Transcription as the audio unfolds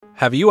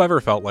Have you ever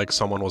felt like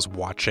someone was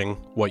watching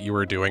what you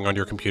were doing on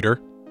your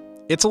computer?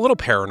 It's a little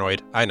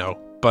paranoid, I know,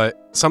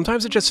 but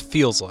sometimes it just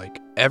feels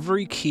like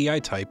every key I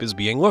type is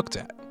being looked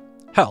at.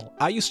 Hell,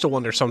 I used to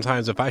wonder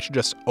sometimes if I should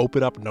just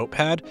open up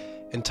Notepad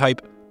and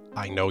type,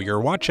 "I know you're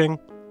watching,"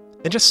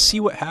 and just see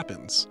what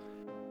happens.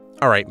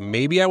 Alright,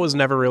 maybe I was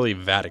never really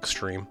that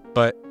extreme,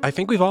 but I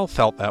think we've all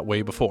felt that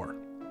way before.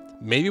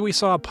 Maybe we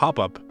saw a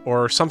pop-up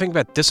or something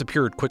that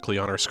disappeared quickly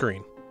on our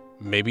screen.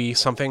 Maybe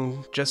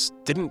something just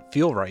didn't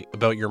feel right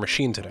about your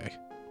machine today.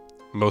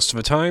 Most of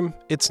the time,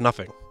 it's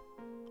nothing.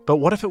 But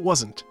what if it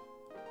wasn't?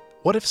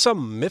 What if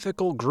some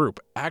mythical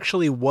group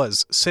actually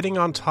was sitting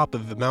on top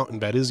of the mountain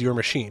that is your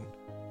machine?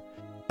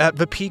 At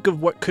the peak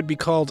of what could be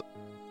called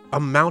a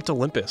Mount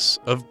Olympus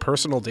of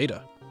personal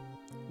data?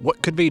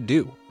 What could they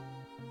do?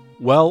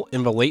 Well,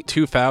 in the late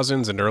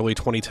 2000s and early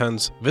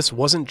 2010s, this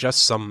wasn't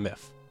just some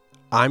myth.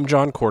 I'm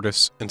John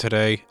Cordes, and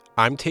today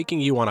I'm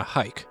taking you on a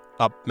hike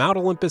up Mount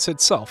Olympus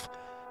itself,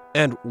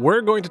 and we're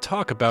going to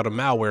talk about a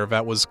malware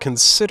that was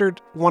considered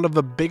one of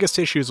the biggest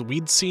issues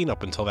we'd seen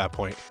up until that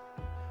point.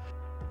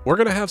 We're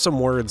going to have some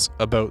words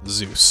about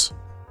Zeus.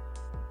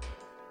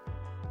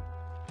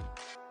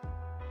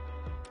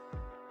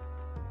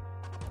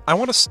 I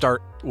want to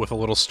start with a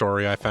little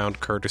story I found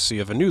courtesy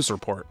of a news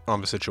report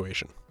on the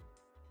situation.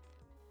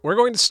 We're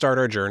going to start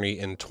our journey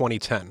in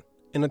 2010,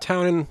 in a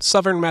town in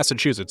southern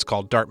Massachusetts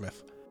called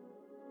Dartmouth.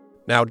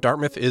 Now,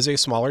 Dartmouth is a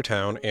smaller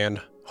town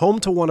and home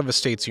to one of the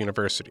state's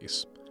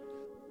universities.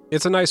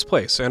 It's a nice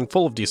place and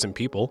full of decent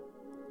people.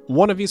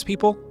 One of these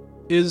people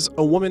is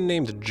a woman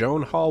named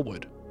Joan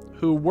Hallwood,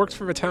 who worked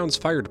for the town's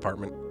fire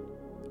department.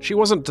 She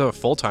wasn't a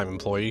full-time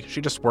employee,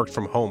 she just worked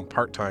from home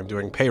part-time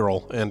doing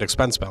payroll and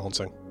expense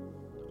balancing.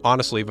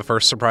 Honestly, the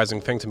first surprising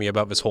thing to me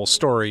about this whole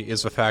story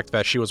is the fact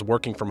that she was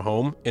working from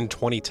home in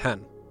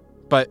 2010.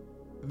 But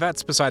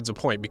that's besides the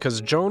point,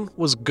 because Joan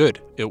was good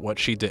at what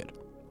she did.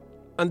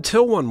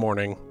 Until one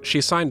morning, she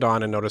signed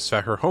on and noticed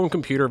that her home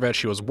computer that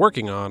she was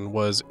working on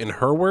was, in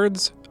her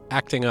words,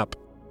 acting up.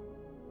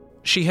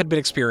 She had been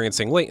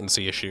experiencing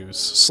latency issues,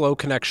 slow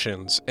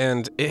connections,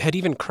 and it had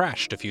even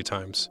crashed a few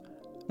times.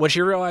 When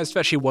she realized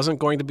that she wasn't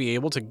going to be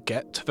able to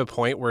get to the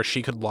point where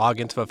she could log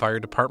into the fire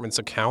department's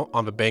account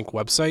on the bank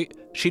website,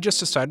 she just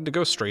decided to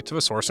go straight to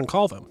the source and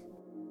call them.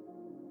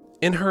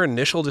 In her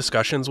initial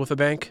discussions with the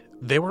bank,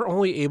 they were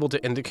only able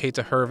to indicate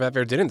to her that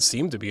there didn't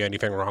seem to be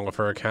anything wrong with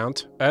her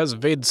account, as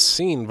they'd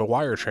seen the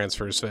wire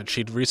transfers that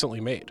she'd recently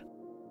made.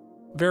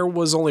 There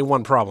was only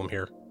one problem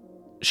here.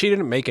 She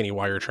didn't make any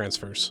wire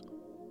transfers.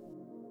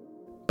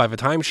 By the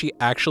time she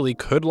actually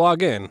could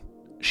log in,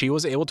 she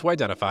was able to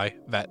identify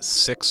that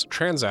 6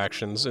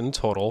 transactions in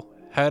total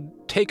had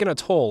taken a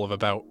toll of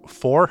about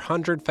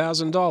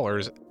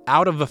 $400,000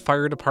 out of the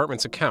fire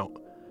department's account,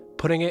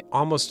 putting it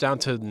almost down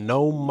to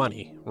no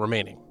money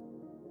remaining.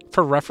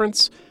 For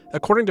reference,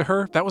 according to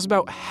her, that was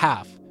about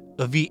half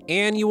of the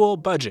annual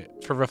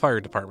budget for the fire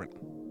department.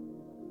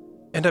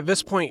 And at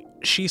this point,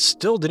 she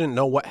still didn't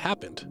know what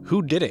happened,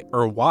 who did it,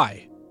 or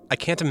why. I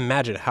can't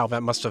imagine how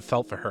that must have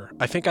felt for her.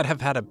 I think I'd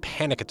have had a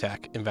panic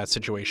attack in that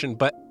situation,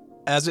 but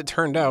as it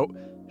turned out,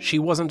 she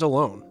wasn't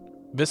alone.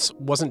 This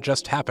wasn't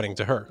just happening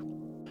to her.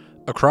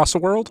 Across the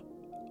world,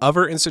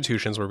 other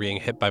institutions were being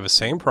hit by the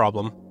same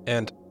problem,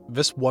 and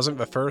this wasn't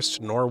the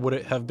first, nor would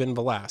it have been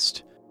the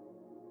last.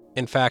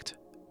 In fact,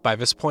 by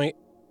this point,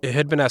 it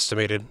had been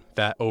estimated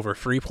that over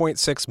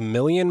 3.6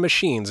 million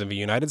machines in the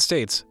United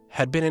States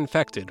had been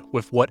infected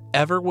with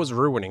whatever was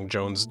ruining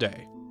Joan's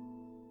day.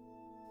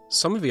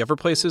 Some of the other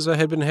places that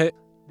had been hit,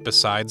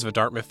 besides the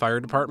Dartmouth Fire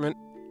Department,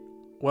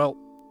 well,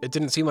 it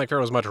didn't seem like there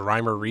was much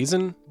rhyme or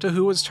reason to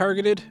who was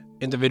targeted.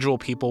 Individual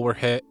people were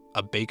hit.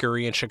 A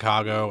bakery in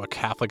Chicago, a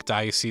Catholic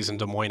diocese in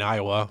Des Moines,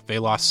 Iowa, they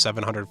lost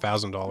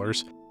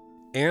 $700,000.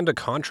 And a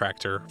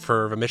contractor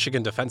for the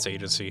Michigan Defense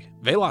Agency,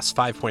 they lost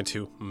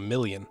 $5.2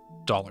 million.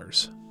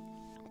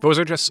 Those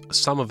are just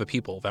some of the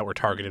people that were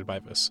targeted by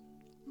this.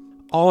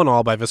 All in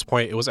all, by this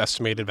point, it was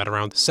estimated that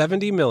around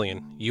 $70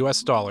 million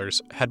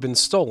had been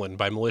stolen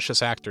by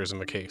malicious actors in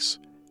the case.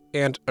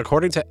 And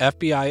according to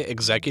FBI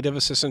Executive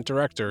Assistant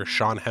Director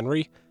Sean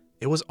Henry,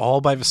 it was all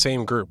by the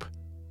same group.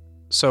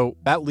 So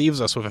that leaves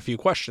us with a few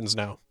questions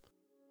now.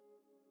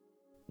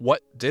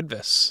 What did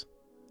this?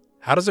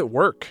 How does it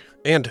work?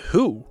 And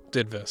who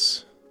did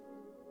this?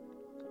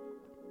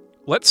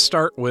 Let's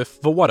start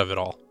with the what of it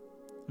all.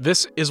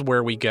 This is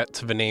where we get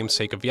to the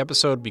namesake of the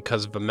episode,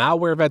 because the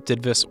malware that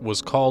did this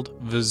was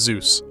called the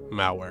Zeus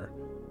malware.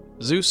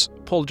 Zeus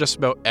pulled just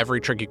about every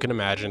trick you can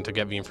imagine to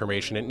get the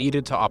information it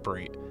needed to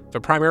operate.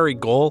 The primary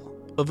goal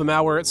of the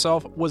malware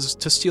itself was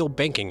to steal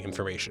banking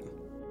information.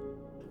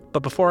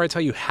 But before I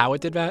tell you how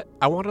it did that,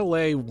 I want to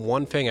lay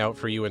one thing out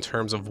for you in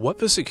terms of what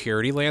the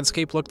security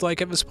landscape looked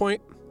like at this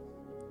point.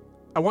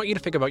 I want you to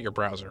think about your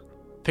browser.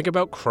 Think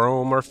about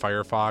Chrome or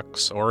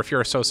Firefox, or if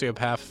you're a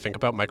sociopath, think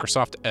about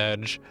Microsoft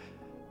Edge.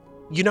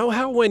 You know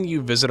how when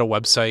you visit a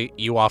website,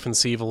 you often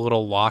see the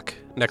little lock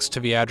next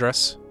to the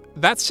address?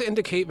 That's to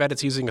indicate that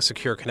it's using a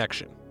secure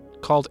connection,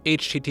 called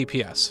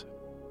HTTPS.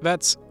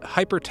 That's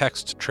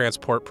Hypertext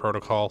Transport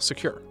Protocol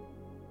Secure.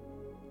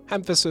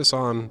 emphasis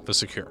on the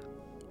secure.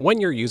 When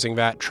you're using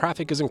that,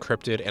 traffic is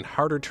encrypted and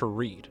harder to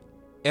read,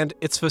 and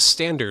it's the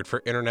standard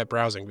for internet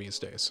browsing these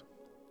days.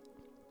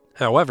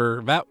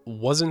 However, that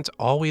wasn't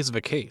always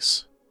the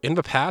case. In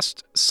the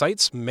past,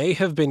 sites may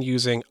have been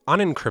using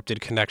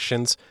unencrypted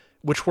connections,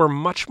 which were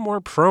much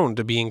more prone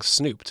to being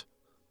snooped.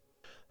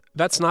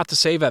 That's not to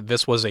say that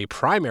this was a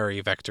primary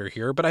vector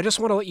here, but I just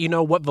want to let you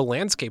know what the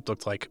landscape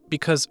looked like,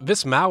 because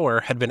this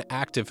malware had been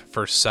active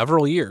for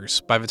several years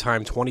by the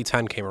time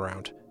 2010 came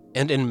around.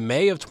 And in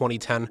May of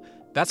 2010,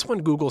 that's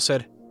when Google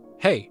said,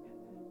 hey,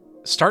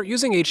 start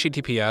using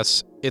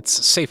HTTPS, it's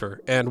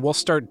safer, and we'll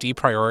start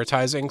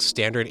deprioritizing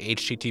standard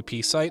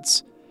HTTP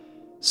sites.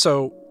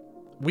 So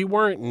we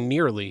weren't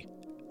nearly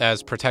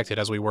as protected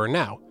as we were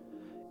now.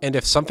 And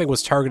if something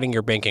was targeting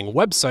your banking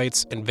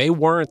websites and they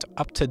weren't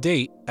up to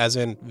date, as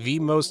in the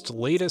most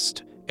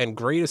latest and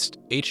greatest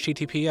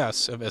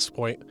HTTPS at this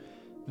point,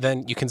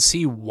 then you can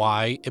see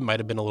why it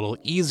might have been a little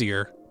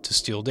easier to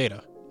steal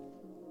data.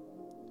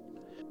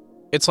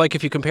 It's like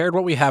if you compared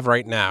what we have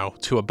right now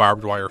to a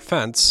barbed wire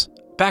fence,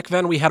 back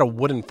then we had a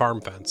wooden farm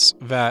fence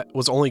that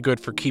was only good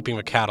for keeping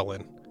the cattle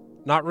in.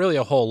 Not really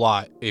a whole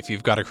lot if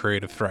you've got a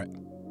creative threat.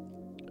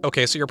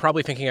 Okay, so you're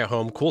probably thinking at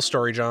home, cool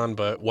story, John,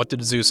 but what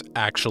did Zeus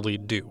actually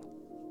do?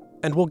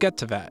 And we'll get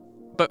to that.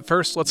 But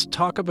first, let's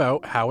talk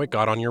about how it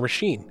got on your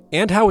machine,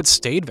 and how it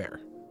stayed there.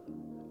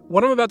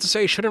 What I'm about to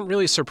say shouldn't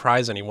really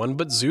surprise anyone,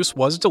 but Zeus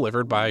was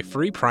delivered by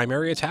 3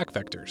 primary attack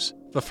vectors.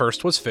 The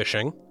first was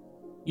phishing.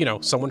 You know,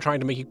 someone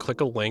trying to make you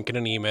click a link in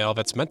an email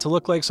that's meant to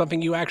look like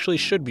something you actually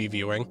should be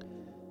viewing.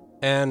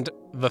 And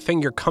the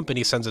thing your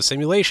company sends a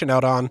simulation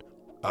out on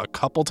a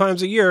couple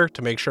times a year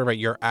to make sure that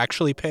you're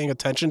actually paying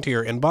attention to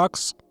your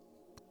inbox.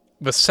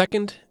 The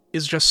second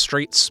is just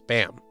straight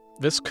spam.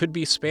 This could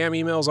be spam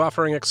emails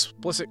offering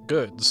explicit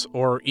goods,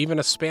 or even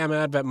a spam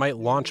ad that might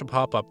launch a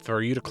pop-up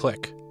for you to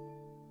click.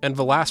 And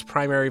the last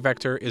primary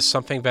vector is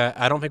something that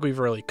I don't think we've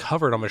really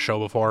covered on the show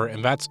before,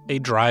 and that's a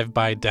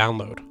drive-by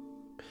download.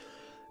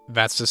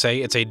 That's to say,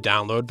 it's a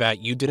download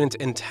that you didn't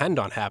intend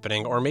on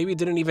happening, or maybe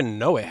didn't even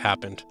know it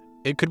happened.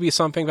 It could be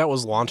something that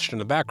was launched in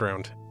the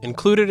background,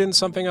 included in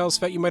something else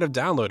that you might have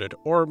downloaded,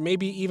 or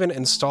maybe even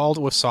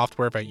installed with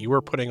software that you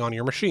were putting on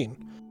your machine.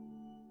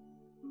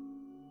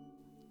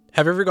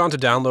 Have you ever gone to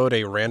download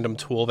a random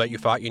tool that you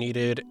thought you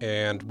needed,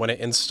 and when it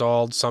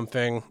installed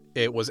something,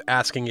 it was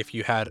asking if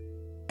you had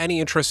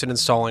any interest in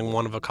installing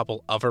one of a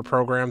couple other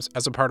programs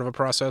as a part of a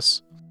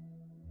process?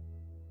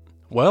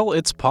 Well,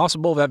 it's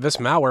possible that this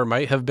malware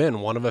might have been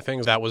one of the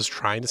things that was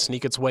trying to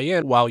sneak its way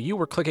in while you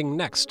were clicking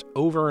next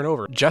over and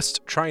over, just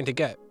trying to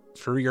get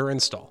through your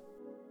install.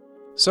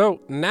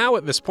 So now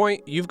at this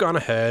point, you've gone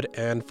ahead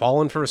and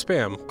fallen for a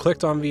spam,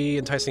 clicked on the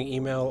enticing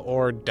email,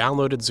 or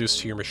downloaded Zeus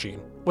to your machine.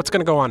 What's going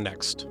to go on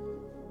next?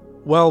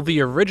 Well, the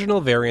original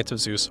variant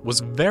of Zeus was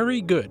very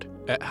good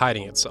at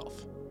hiding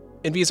itself.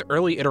 In these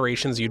early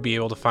iterations, you'd be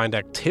able to find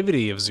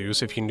activity of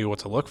Zeus if you knew what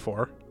to look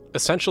for.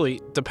 Essentially,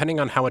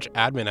 depending on how much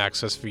admin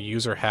access the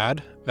user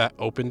had that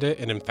opened it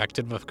and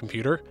infected the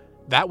computer,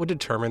 that would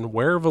determine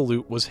where the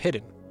loot was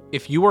hidden.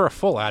 If you were a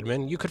full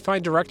admin, you could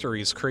find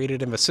directories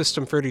created in the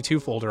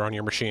System32 folder on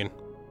your machine.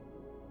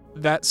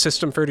 That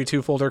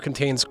System32 folder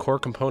contains core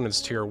components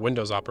to your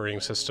Windows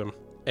operating system,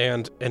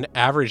 and an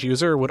average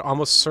user would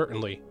almost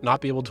certainly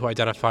not be able to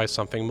identify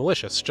something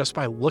malicious just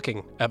by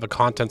looking at the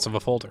contents of a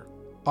folder.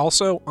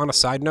 Also, on a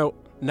side note,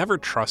 never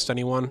trust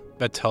anyone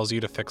that tells you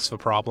to fix the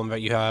problem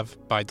that you have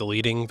by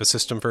deleting the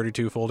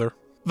System32 folder.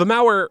 The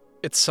malware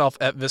itself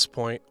at this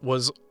point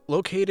was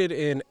located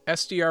in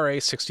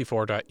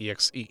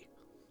SDRA64.exe,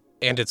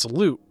 and its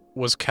loot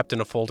was kept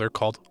in a folder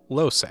called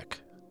LOWSEC.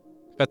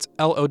 That's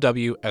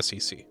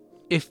LOWSEC.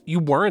 If you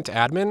weren't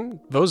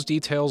admin, those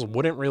details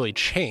wouldn't really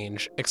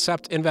change,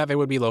 except in that they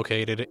would be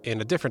located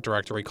in a different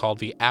directory called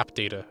the app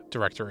data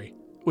directory,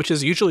 which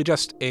is usually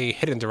just a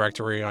hidden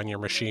directory on your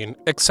machine,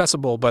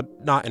 accessible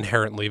but not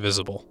inherently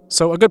visible.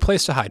 So a good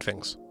place to hide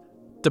things.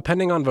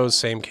 Depending on those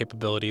same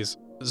capabilities,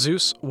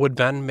 Zeus would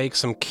then make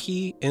some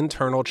key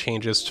internal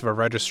changes to the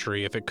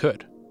registry if it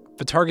could.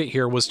 The target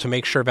here was to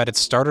make sure that it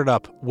started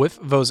up with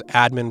those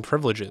admin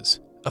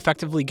privileges,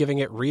 effectively giving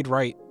it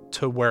read-write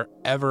to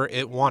wherever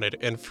it wanted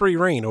and free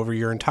reign over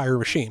your entire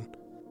machine.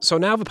 So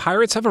now the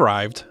pirates have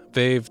arrived,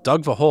 they've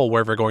dug the hole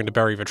where they're going to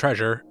bury the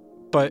treasure,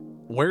 but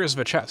where is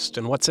the chest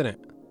and what's in it?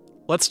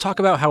 Let's talk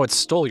about how it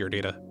stole your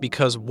data,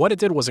 because what it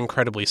did was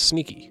incredibly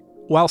sneaky.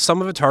 While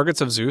some of the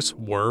targets of Zeus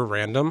were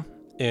random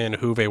in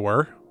who they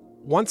were,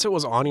 once it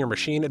was on your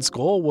machine, its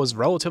goal was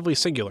relatively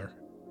singular.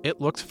 It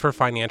looked for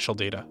financial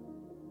data.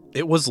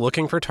 It was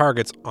looking for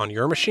targets on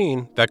your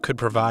machine that could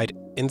provide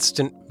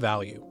instant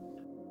value.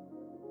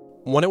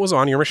 When it was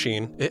on your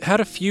machine, it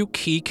had a few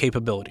key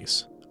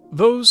capabilities.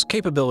 Those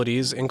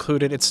capabilities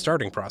included its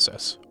starting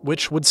process,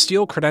 which would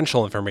steal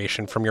credential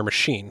information from your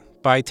machine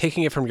by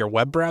taking it from your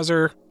web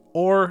browser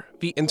or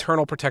the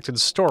internal protected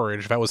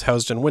storage that was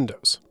housed in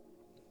Windows.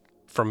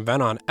 From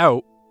then on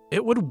out,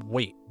 it would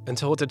wait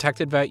until it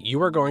detected that you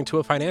were going to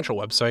a financial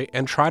website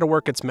and try to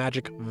work its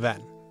magic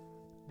then.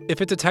 If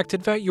it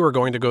detected that you were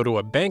going to go to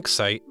a bank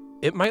site,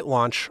 it might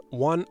launch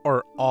one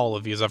or all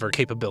of these other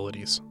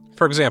capabilities.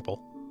 For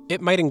example,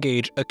 it might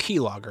engage a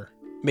keylogger,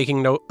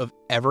 making note of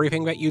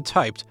everything that you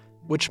typed,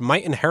 which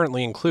might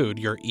inherently include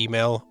your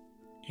email,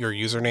 your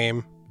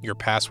username, your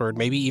password,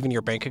 maybe even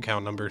your bank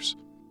account numbers.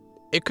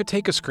 It could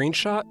take a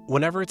screenshot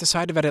whenever it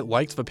decided that it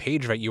liked the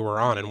page that you were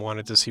on and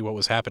wanted to see what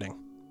was happening.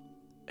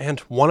 And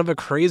one of the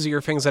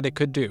crazier things that it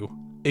could do,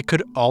 it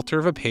could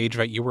alter the page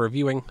that you were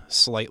viewing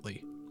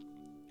slightly.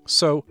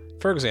 So,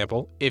 for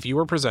example, if you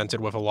were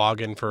presented with a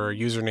login for a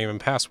username and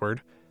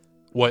password,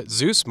 what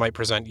Zeus might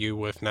present you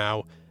with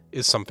now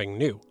is something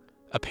new,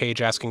 a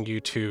page asking you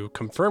to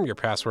confirm your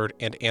password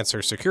and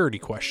answer security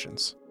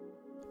questions.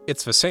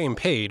 It's the same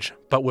page,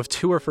 but with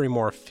 2 or 3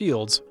 more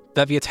fields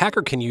that the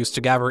attacker can use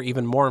to gather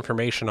even more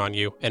information on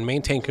you and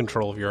maintain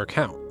control of your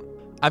account.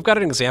 I've got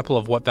an example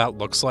of what that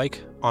looks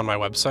like on my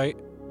website,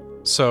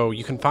 so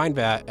you can find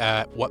that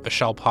at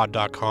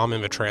whattheshellpod.com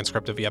in the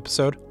transcript of the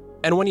episode.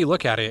 And when you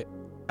look at it,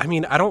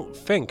 I don't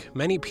think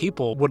many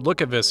people would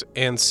look at this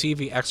and see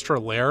the extra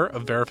layer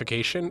of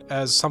verification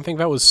as something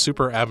that was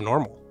super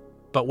abnormal.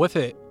 But with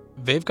it,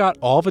 they've got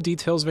all the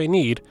details they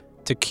need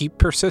to keep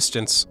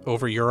persistence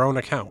over your own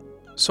account.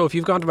 So if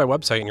you've gone to my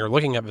website and you're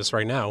looking at this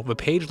right now, the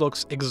page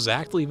looks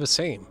exactly the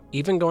same,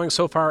 even going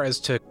so far as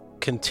to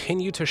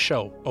continue to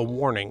show a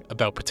warning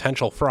about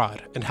potential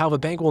fraud and how the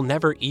bank will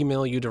never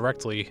email you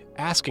directly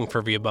asking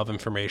for the above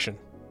information.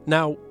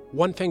 Now,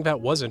 one thing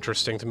that was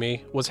interesting to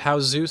me was how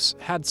Zeus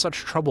had such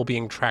trouble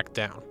being tracked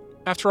down.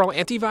 After all,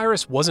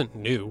 antivirus wasn't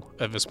new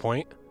at this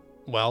point.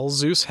 Well,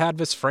 Zeus had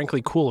this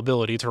frankly cool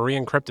ability to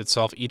re-encrypt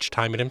itself each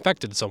time it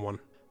infected someone.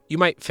 You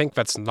might think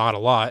that's not a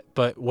lot,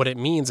 but what it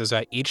means is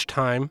that each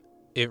time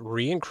it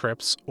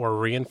re-encrypts or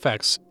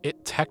reinfects,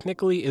 it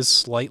technically is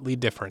slightly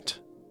different.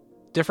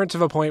 Different to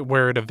the point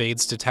where it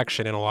evades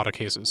detection in a lot of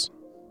cases.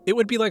 It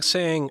would be like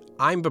saying,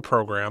 I'm the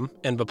program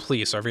and the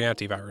police are the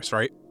antivirus,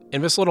 right?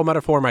 In this little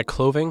metaphor, my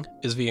clothing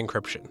is the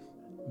encryption.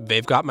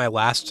 They've got my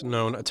last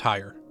known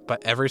attire,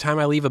 but every time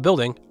I leave a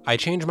building, I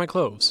change my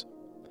clothes.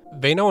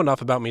 They know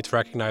enough about me to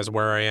recognize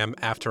where I am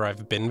after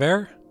I've been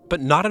there,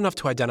 but not enough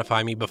to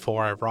identify me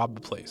before I rob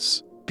the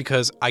place,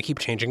 because I keep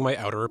changing my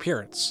outer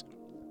appearance.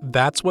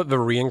 That's what the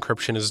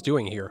re-encryption is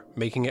doing here,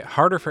 making it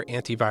harder for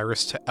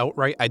antivirus to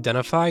outright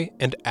identify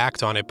and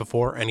act on it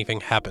before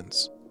anything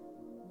happens.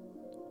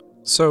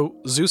 So,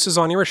 Zeus is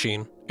on your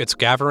machine, it's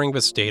gathering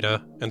this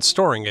data and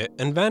storing it,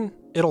 and then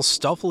it'll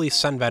stealthily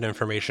send that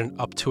information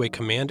up to a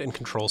command and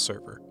control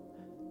server.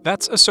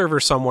 That's a server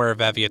somewhere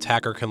that the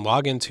attacker can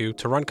log into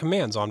to run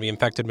commands on the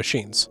infected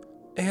machines.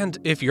 And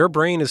if your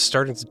brain is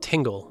starting to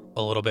tingle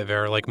a little bit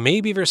there, like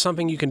maybe there's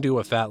something you can do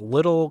with that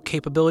little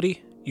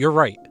capability, you're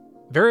right.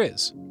 There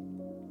is.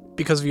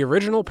 Because the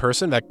original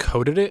person that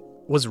coded it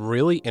was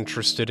really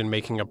interested in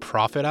making a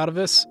profit out of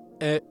this,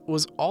 it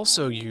was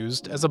also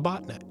used as a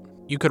botnet.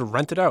 You could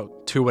rent it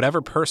out to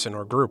whatever person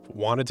or group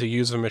wanted to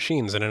use the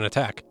machines in an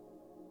attack.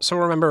 So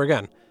remember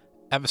again,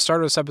 at the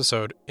start of this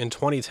episode, in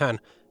 2010,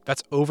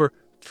 that's over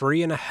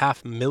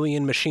 3.5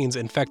 million machines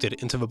infected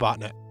into the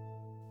botnet.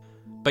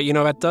 But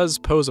that does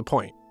pose a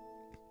point.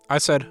 I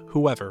said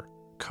whoever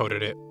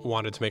coded it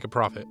wanted to make a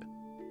profit.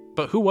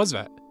 But who was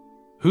that?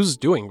 Who's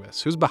doing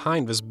this? Who's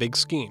behind this big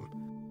scheme?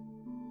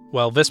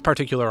 Well, this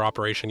particular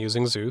operation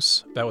using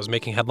Zeus that was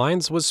making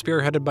headlines was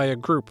spearheaded by a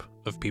group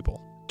of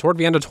people. Toward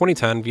the end of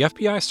 2010, the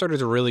FBI started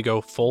to really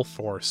go full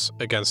force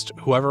against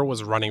whoever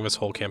was running this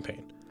whole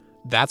campaign.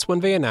 That's when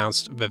they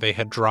announced that they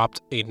had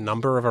dropped a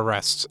number of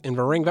arrests in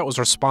the ring that was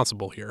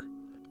responsible here.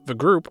 The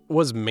group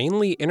was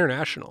mainly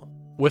international,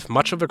 with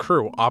much of the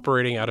crew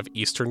operating out of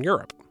Eastern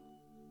Europe.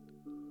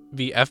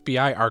 The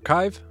FBI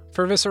archive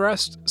for this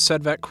arrest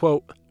said that,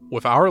 quote,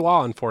 with our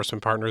law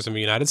enforcement partners in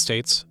the United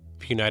States,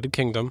 the United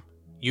Kingdom,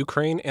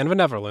 Ukraine, and the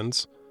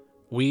Netherlands,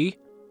 we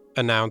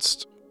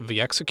announced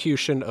the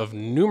execution of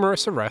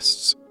numerous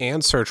arrests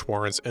and search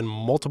warrants in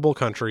multiple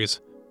countries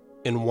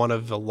in one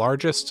of the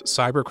largest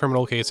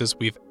cybercriminal cases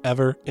we've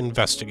ever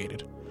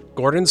investigated.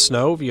 Gordon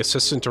Snow, the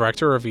assistant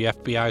director of the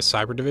FBI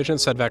Cyber Division,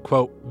 said that,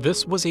 quote,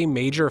 this was a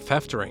major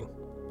theft ring.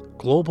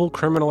 Global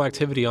criminal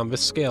activity on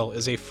this scale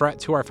is a threat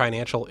to our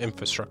financial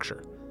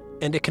infrastructure,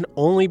 and it can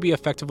only be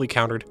effectively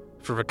countered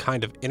through the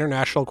kind of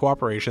international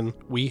cooperation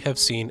we have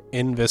seen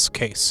in this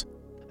case.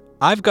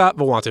 I've got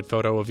the wanted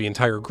photo of the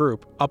entire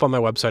group up on my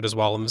website as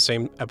well in the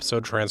same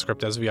episode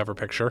transcript as the other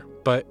picture,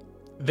 but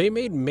they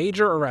made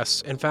major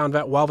arrests and found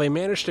that while they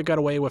managed to get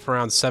away with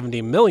around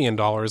 $70 million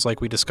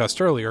like we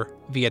discussed earlier,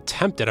 the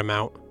attempted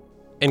amount,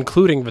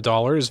 including the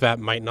dollars that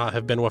might not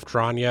have been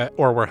withdrawn yet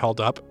or were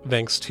held up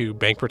thanks to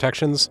bank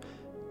protections,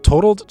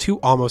 totaled to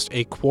almost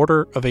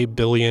 $250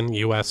 million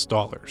US.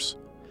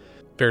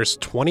 There's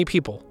 20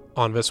 people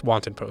on this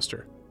wanted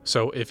poster,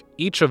 so if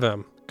each of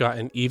them got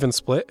an even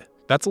split,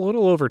 that's a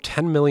little over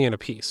 $10 million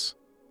apiece.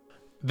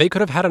 They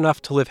could have had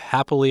enough to live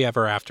happily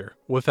ever after,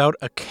 without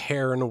a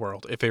care in the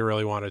world if they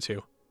really wanted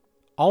to.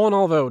 All in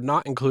all, though,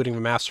 not including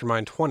the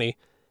Mastermind 20,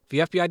 the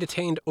FBI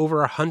detained over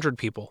 100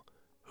 people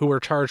who were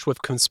charged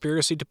with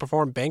conspiracy to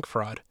perform bank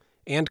fraud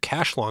and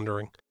cash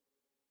laundering.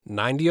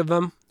 90 of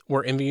them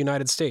were in the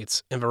United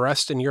States and the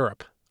rest in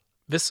Europe.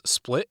 This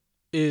split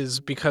is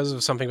because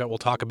of something that we'll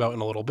talk about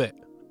in a little bit.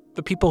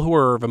 The people who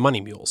are the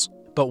money mules.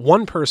 But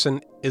one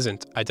person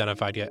isn't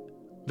identified yet.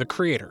 The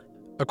creator.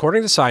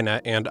 According to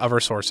Cynet and other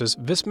sources,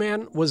 this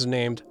man was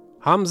named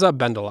Hamza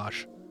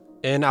Bendelash,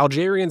 an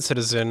Algerian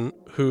citizen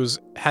who's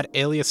had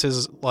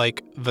aliases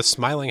like the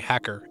Smiling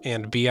Hacker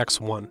and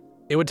BX1.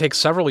 It would take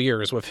several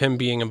years with him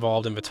being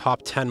involved in the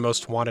top 10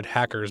 most wanted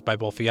hackers by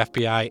both the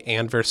FBI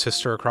and their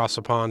sister across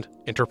the pond,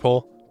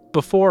 Interpol,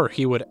 before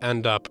he would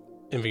end up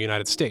in the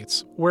United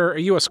States, where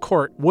a US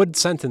court would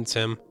sentence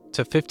him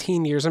to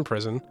 15 years in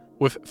prison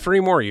with 3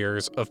 more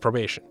years of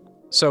probation.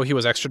 So he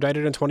was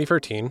extradited in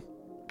 2013,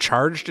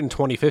 charged in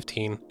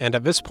 2015, and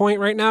at this point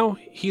right now,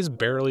 he's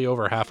barely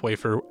over halfway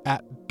through,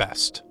 at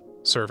best,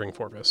 serving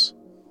for this.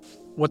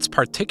 What's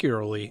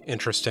particularly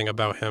interesting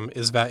about him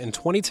is that in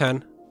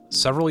 2010,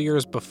 several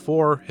years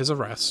before his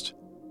arrest,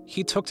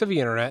 he took to the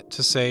internet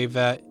to say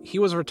that he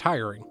was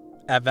retiring.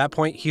 At that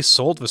point, he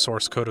sold the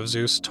source code of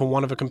Zeus to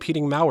one of the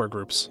competing malware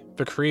groups,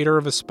 the creator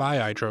of a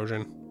SpyEye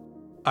Trojan.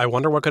 I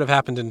wonder what could have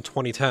happened in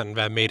 2010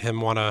 that made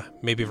him want to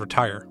maybe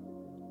retire.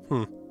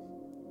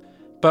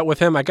 But with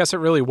him, I guess it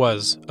really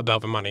was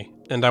about the money,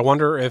 and I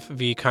wonder if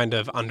the kind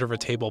of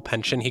under-the-table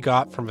pension he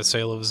got from the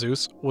sale of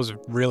Zeus was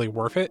really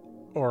worth it,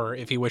 or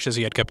if he wishes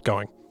he had kept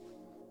going.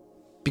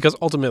 Because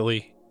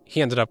ultimately,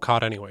 he ended up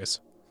caught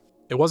anyways.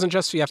 It wasn't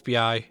just the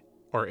FBI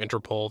or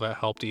Interpol that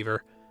helped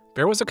either.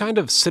 There was a kind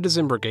of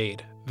citizen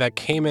brigade that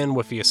came in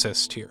with the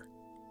assist here.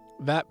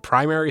 That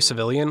primary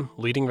civilian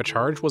leading the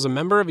charge was a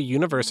member of a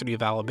University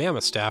of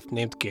Alabama staff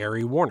named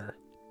Gary Warner.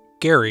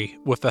 Gary,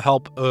 with the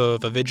help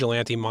of a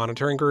vigilante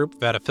monitoring group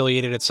that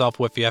affiliated itself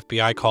with the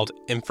FBI called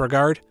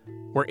InfraGard,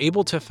 were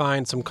able to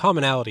find some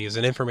commonalities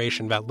and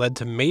information that led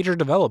to major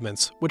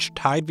developments which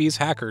tied these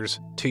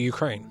hackers to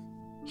Ukraine.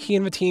 He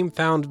and the team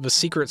found the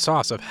secret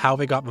sauce of how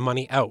they got the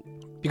money out.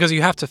 Because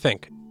you have to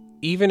think,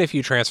 even if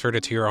you transferred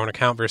it to your own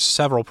account, there's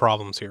several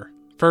problems here.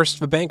 First,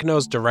 the bank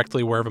knows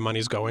directly where the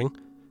money's going.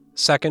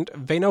 Second,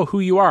 they know who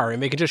you are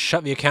and they can just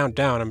shut the account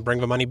down and bring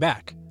the money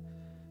back.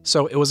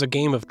 So it was a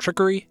game of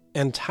trickery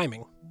and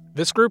timing.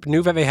 This group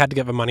knew that they had to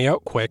get the money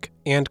out quick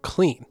and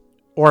clean,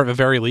 or at the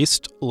very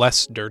least,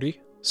 less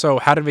dirty. So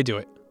how did they do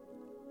it?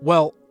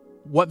 Well,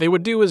 what they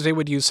would do is they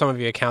would use some of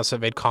the accounts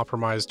that they'd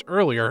compromised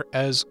earlier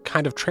as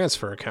kind of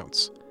transfer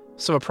accounts.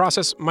 So a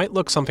process might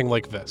look something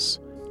like this.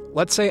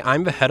 Let's say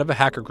I'm the head of a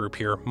hacker group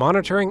here,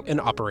 monitoring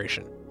an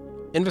operation.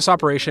 In this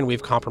operation,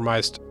 we've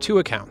compromised 2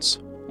 accounts,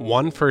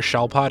 one for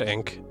Shellpod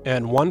Inc.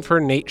 and one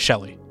for Nate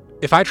Shelley.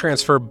 If I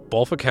transfer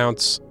both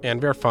accounts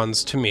and their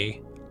funds to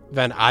me,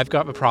 then I've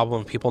got the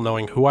problem of people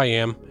knowing who I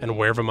am and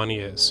where the money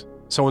is.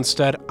 So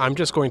instead, I'm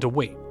just going to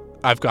wait.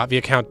 I've got the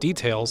account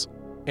details,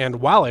 and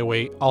while I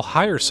wait, I'll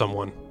hire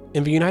someone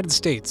in the United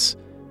States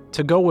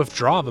to go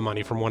withdraw the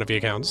money from one of the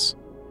accounts.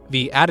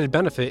 The added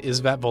benefit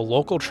is that the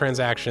local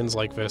transactions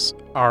like this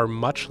are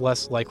much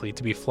less likely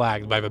to be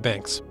flagged by the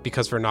banks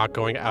because they're not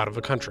going out of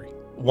the country.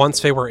 Once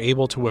they were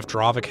able to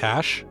withdraw the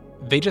cash,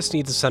 they just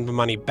need to send the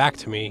money back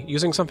to me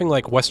using something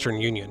like Western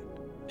Union.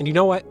 And you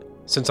know what?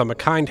 Since I'm a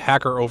kind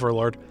hacker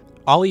overlord,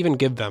 I'll even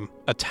give them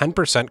a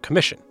 10%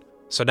 commission.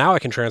 So now I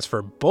can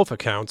transfer both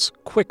accounts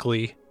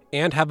quickly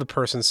and have the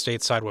person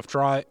stateside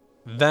withdraw it,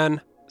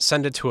 then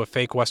send it to a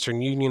fake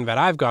Western Union that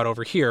I've got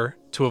over here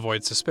to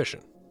avoid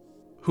suspicion.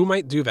 Who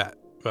might do that,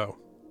 though?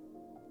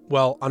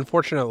 Well,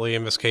 unfortunately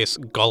in this case,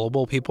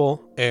 gullible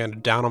people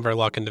and down on their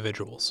luck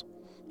individuals.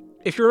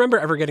 If you remember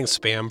ever getting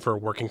spam for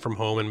working from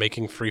home and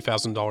making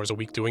 $3,000 a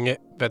week doing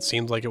it, that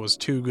seemed like it was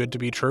too good to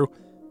be true,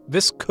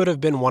 this could have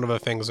been one of the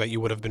things that you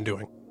would have been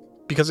doing.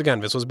 Because again,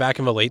 this was back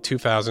in the late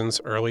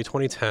 2000s, early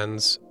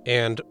 2010s,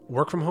 and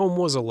work from home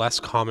was a less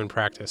common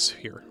practice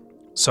here.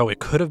 So it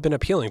could have been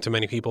appealing to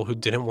many people who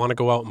didn't want to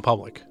go out in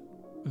public.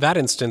 That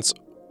instance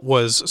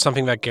was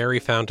something that Gary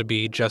found to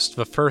be just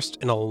the first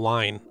in a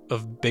line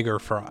of bigger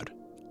fraud.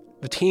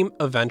 The team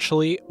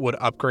eventually would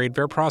upgrade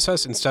their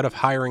process. Instead of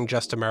hiring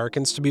just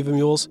Americans to be the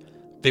mules,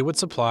 they would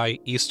supply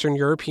Eastern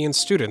European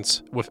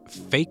students with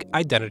fake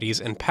identities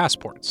and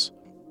passports.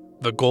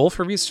 The goal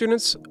for these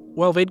students?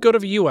 Well, they'd go to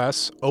the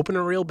US, open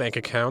a real bank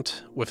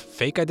account with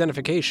fake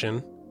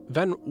identification,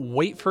 then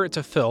wait for it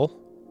to fill,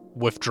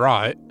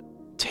 withdraw it,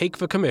 take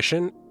the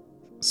commission,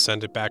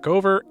 send it back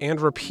over, and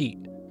repeat.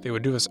 They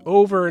would do this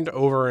over and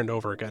over and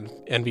over again.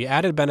 And the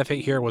added benefit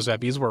here was that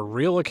these were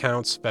real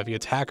accounts that the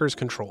attackers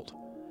controlled,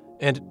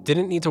 and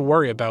didn't need to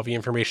worry about the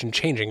information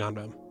changing on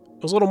them.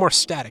 It was a little more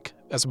static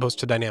as opposed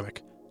to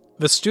dynamic.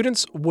 The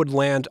students would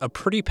land a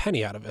pretty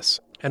penny out of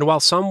this, and while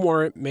some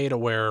weren't made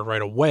aware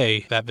right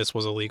away that this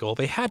was illegal,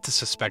 they had to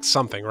suspect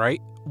something, right?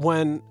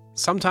 When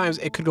sometimes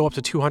it could go up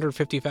to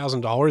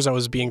 $250,000 that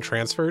was being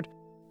transferred,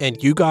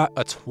 and you got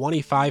a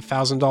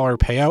 $25,000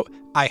 payout,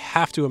 I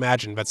have to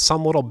imagine that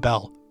some little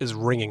bell is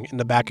ringing in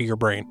the back of your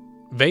brain.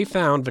 They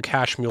found the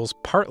cash mules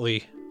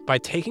partly by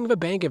taking the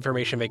bank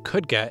information they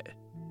could get,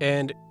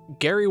 and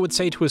Gary would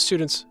say to his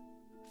students,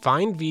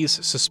 find these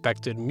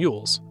suspected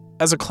mules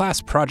as a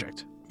class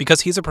project.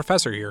 Because he's a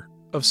professor here,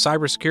 of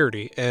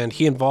cybersecurity, and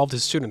he involved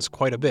his students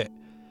quite a bit.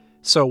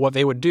 So what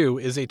they would do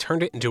is they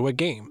turned it into a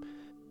game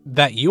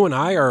that you and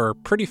I are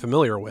pretty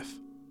familiar with.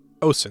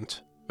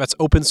 OSINT. That's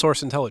open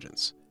source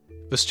intelligence.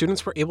 The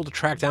students were able to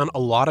track down a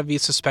lot of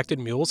these suspected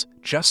mules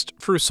just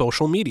through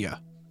social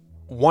media.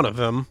 One of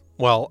them,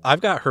 well,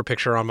 I've got her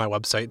picture on my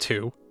website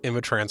too, in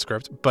the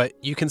transcript, but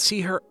you can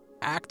see her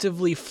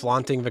actively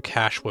flaunting the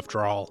cash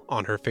withdrawal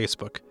on her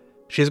Facebook.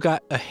 She's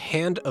got a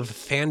hand of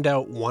fanned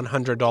out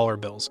 $100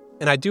 bills,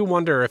 and I do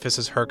wonder if this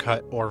is her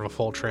cut or the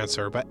full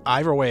transfer, but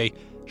either way,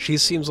 she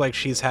seems like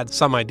she's had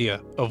some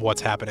idea of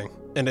what's happening,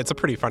 and it's a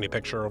pretty funny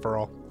picture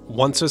overall.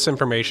 Once this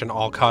information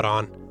all caught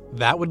on,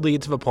 that would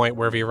lead to the point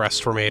where the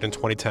arrests were made in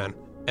 2010,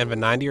 and the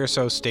 90 or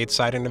so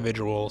stateside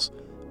individuals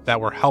that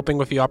were helping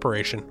with the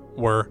operation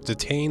were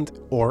detained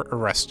or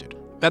arrested.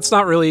 That's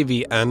not really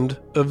the end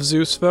of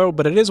Zeus though,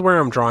 but it is where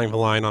I'm drawing the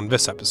line on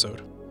this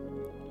episode.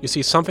 You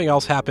see, something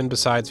else happened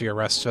besides the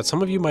arrests that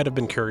some of you might have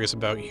been curious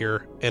about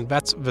here, and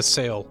that's the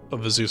sale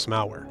of the Zeus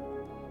malware.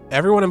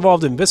 Everyone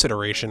involved in this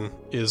iteration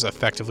is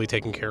effectively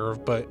taken care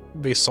of, but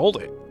they sold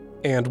it.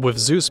 And with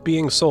Zeus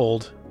being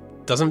sold,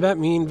 doesn't that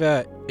mean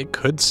that it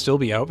could still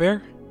be out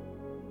there?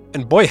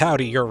 And boy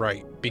howdy, you're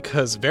right,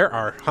 because there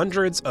are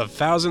hundreds of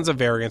thousands of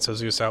variants of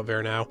Zeus out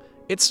there now.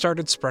 It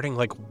started spreading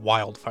like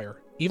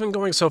wildfire, even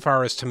going so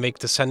far as to make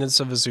descendants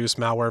of the Zeus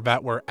malware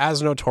that were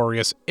as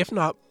notorious, if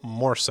not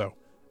more so,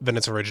 than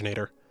its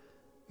originator.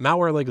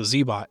 Malware like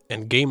Zbot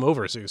and Game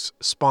Over Zeus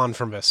spawned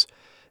from this,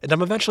 and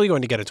I'm eventually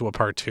going to get into a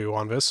part 2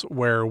 on this,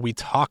 where we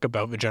talk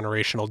about the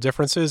generational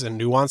differences and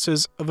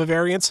nuances of the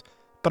variants,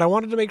 but I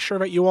wanted to make sure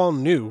that you all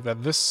knew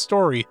that this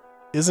story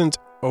isn't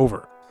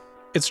over.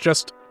 It's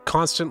just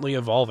constantly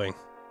evolving.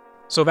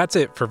 So that's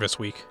it for this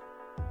week.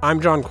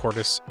 I'm John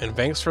Cordes, and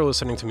thanks for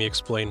listening to me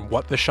explain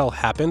what the hell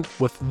happened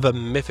with the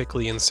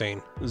mythically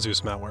insane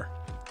Zeus malware.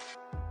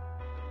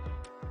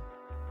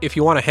 If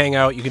you want to hang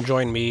out, you can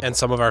join me and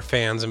some of our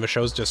fans in the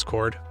show's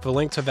Discord. The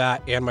link to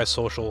that and my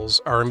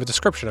socials are in the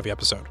description of the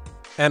episode.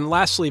 And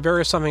lastly, there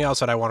is something else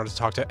that I wanted to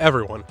talk to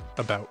everyone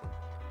about.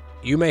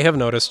 You may have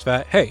noticed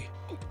that, hey,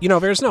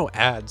 there's no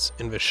ads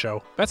in this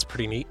show. That's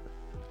pretty neat.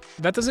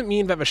 That doesn't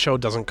mean that the show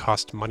doesn't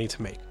cost money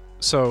to make.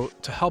 So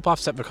to help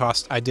offset the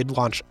cost, I did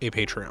launch a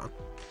Patreon.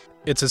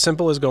 It's as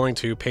simple as going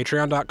to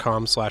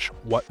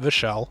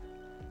patreon.com/whattheshell,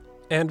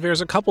 and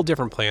there's a couple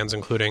different plans,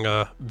 including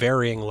a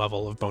varying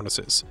level of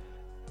bonuses.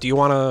 Do you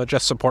want to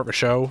just support the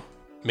show?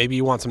 Maybe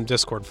you want some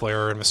Discord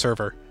flair in the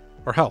server.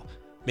 Or hell,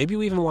 maybe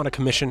you even want to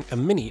commission a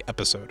mini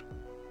episode.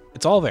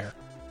 It's all there,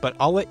 but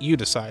I'll let you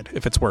decide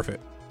if it's worth it.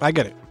 I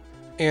get it.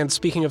 And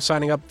speaking of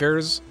signing up,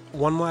 there's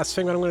one last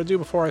thing that I'm going to do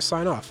before I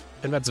sign off,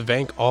 and that's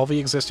thank all the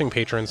existing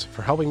patrons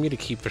for helping me to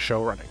keep the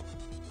show running.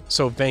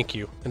 So thank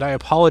you, and I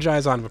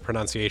apologize on the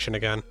pronunciation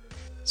again.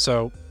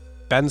 So,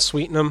 Ben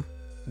Sweetenham,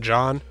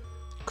 John,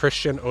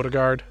 Christian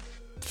Odegaard,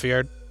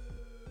 Fjord,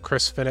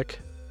 Chris Finnick,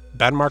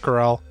 Ben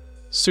Markarell,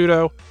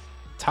 Pseudo,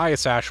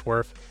 Tyus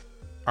Ashworth,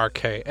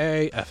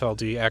 RKA,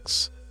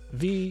 FLDX,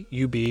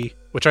 VUB,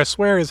 which I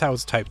swear is how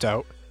it's typed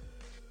out,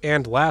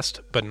 and last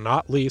but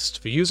not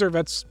least, the user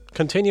that's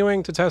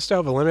continuing to test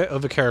out the limit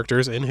of the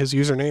characters in his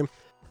username.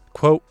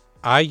 Quote,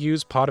 I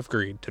use Pot of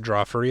Greed to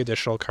draw free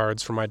additional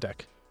cards from my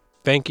deck.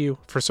 Thank you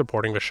for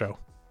supporting the show.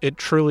 It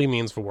truly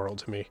means the world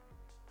to me.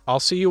 I'll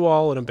see you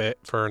all in a bit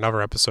for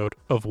another episode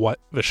of What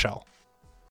the Shell.